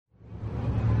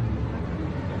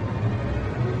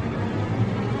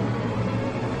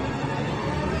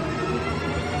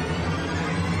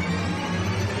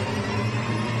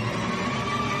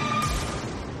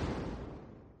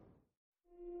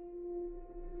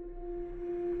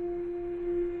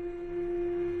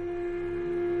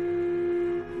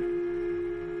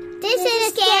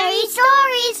Scary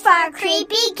Stories for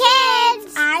Creepy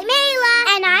Kids. I'm Ayla.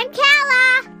 And I'm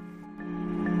Kala.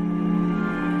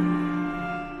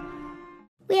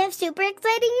 We have super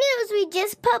exciting news. We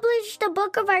just published a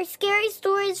book of our scary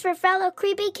stories for fellow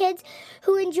creepy kids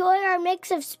who enjoy our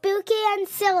mix of spooky and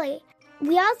silly.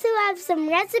 We also have some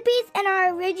recipes and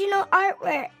our original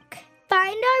artwork.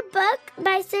 Find our book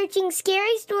by searching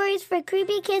Scary Stories for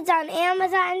Creepy Kids on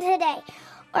Amazon today,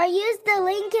 or use the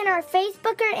link in our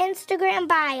Facebook or Instagram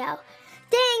bio.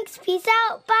 Thanks. Peace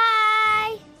out.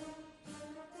 Bye.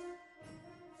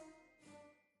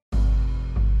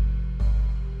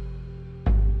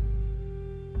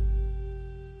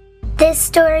 This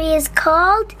story is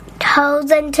called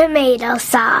Toes and Tomato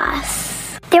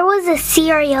Sauce. There was a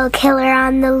serial killer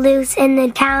on the loose in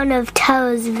the town of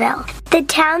Toesville. The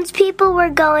townspeople were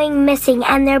going missing,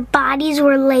 and their bodies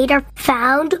were later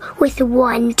found with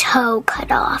one toe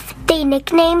cut off. They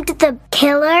nicknamed the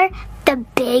killer the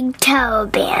Big Toe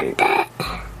Bandit.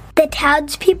 The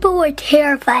townspeople were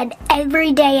terrified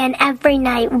every day and every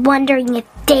night, wondering if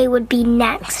they would be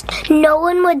next. No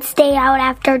one would stay out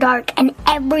after dark, and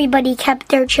everybody kept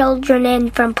their children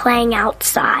in from playing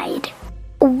outside.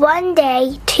 One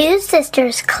day, two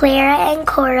sisters, Clara and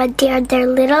Cora, dared their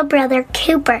little brother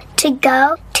Cooper to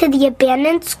go to the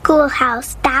abandoned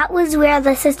schoolhouse. That was where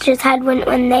the sisters had went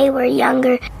when they were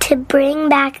younger, to bring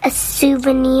back a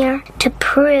souvenir to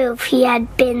prove he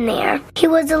had been there. He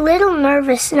was a little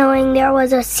nervous knowing there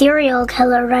was a serial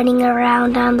killer running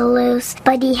around on the loose,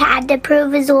 but he had to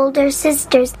prove his older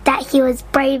sisters that he was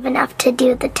brave enough to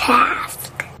do the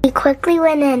task. He quickly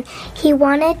went in. He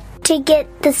wanted to get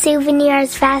the souvenir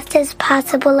as fast as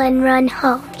possible and run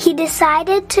home. He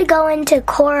decided to go into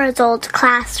Cora's old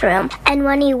classroom, and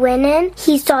when he went in,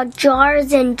 he saw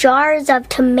jars and jars of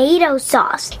tomato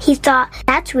sauce. He thought,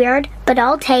 that's weird, but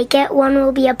I'll take it. One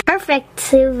will be a perfect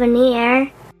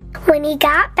souvenir. When he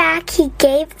got back, he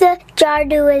gave the jar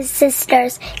to his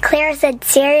sisters. Claire said,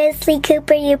 seriously,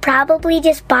 Cooper, you probably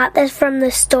just bought this from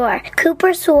the store.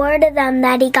 Cooper swore to them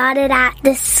that he got it at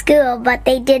the school, but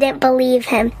they didn't believe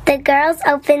him. The girls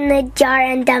opened the jar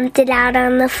and dumped it out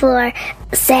on the floor,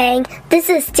 saying, this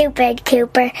is stupid,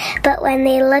 Cooper. But when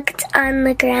they looked on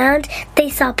the ground, they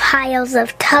saw piles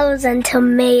of toes and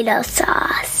tomato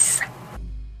sauce.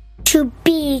 To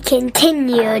be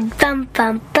continued. Bum,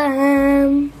 bum,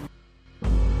 bum.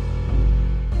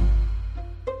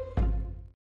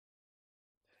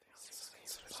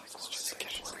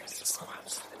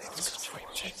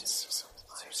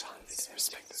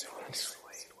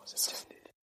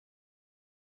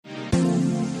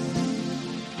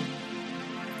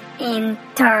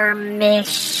 Intermission.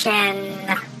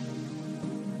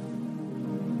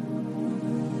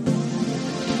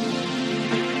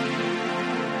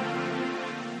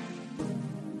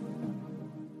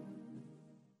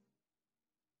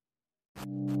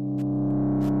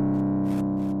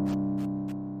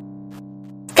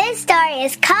 This story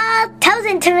is called Toes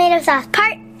and Tomato Sauce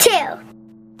Part 2.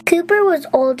 Cooper was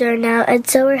older now, and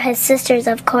so were his sisters,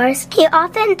 of course. He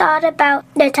often thought about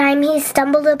the time he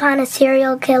stumbled upon a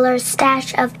serial killer's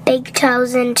stash of big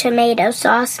toes and tomato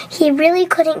sauce. He really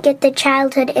couldn't get the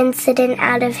childhood incident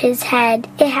out of his head.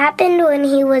 It happened when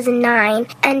he was 9,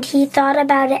 and he thought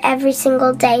about it every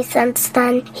single day since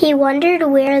then. He wondered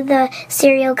where the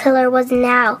serial killer was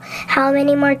now. How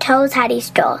many more toes had he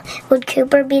stole? Would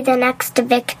Cooper be the next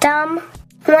victim?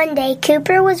 One day,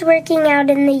 Cooper was working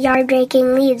out in the yard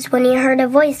raking leaves when he heard a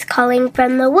voice calling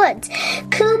from the woods.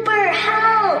 Cooper,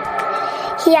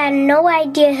 help! He had no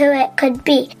idea who it could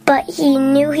be, but he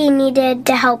knew he needed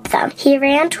to help them. He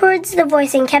ran towards the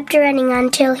voice and kept running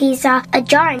until he saw a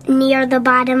jar near the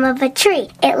bottom of a tree.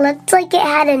 It looked like it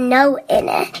had a note in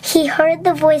it. He heard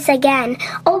the voice again.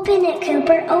 Open it,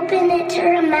 Cooper. Open it to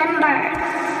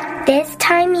remember. This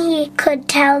time he could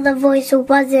tell the voice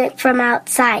wasn't from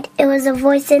outside. It was a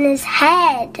voice in his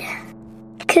head.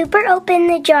 Cooper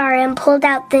opened the jar and pulled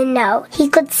out the note. He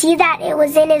could see that it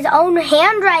was in his own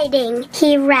handwriting.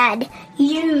 He read,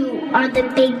 "You are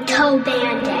the Big Toe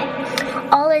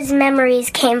Bandit." All his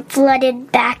memories came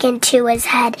flooded back into his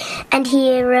head, and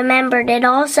he remembered it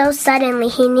all so suddenly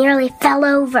he nearly fell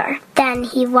over. Then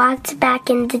he walked back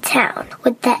into town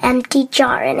with the empty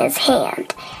jar in his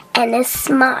hand and a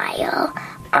smile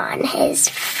on his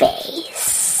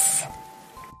face.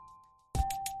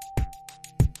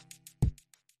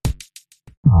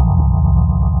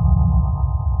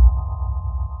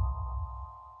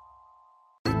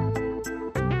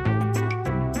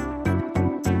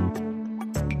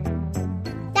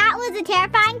 That was a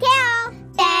terrifying tale.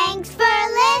 Thanks for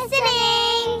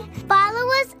listening. Follow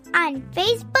us on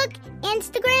Facebook,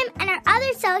 Instagram, and our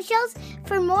other socials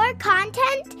for more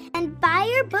content and and buy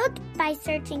your book by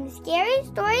searching Scary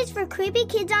Stories for Creepy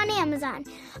Kids on Amazon.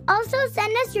 Also,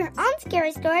 send us your own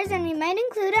scary stories and we might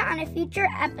include it on a future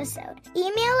episode.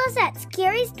 Email us at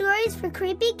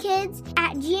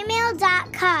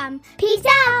scarystoriesforcreepykids@gmail.com. Peace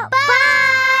out.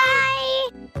 Bye!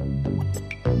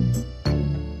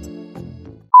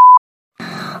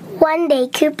 One day,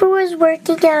 Cooper was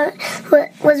working out.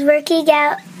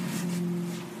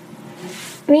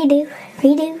 Redo.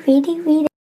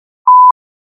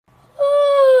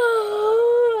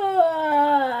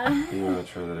 You want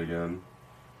to try that again?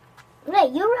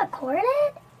 Wait, you recorded?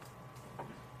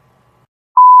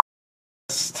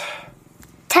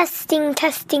 Testing,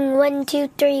 1, 2,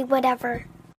 3, whatever.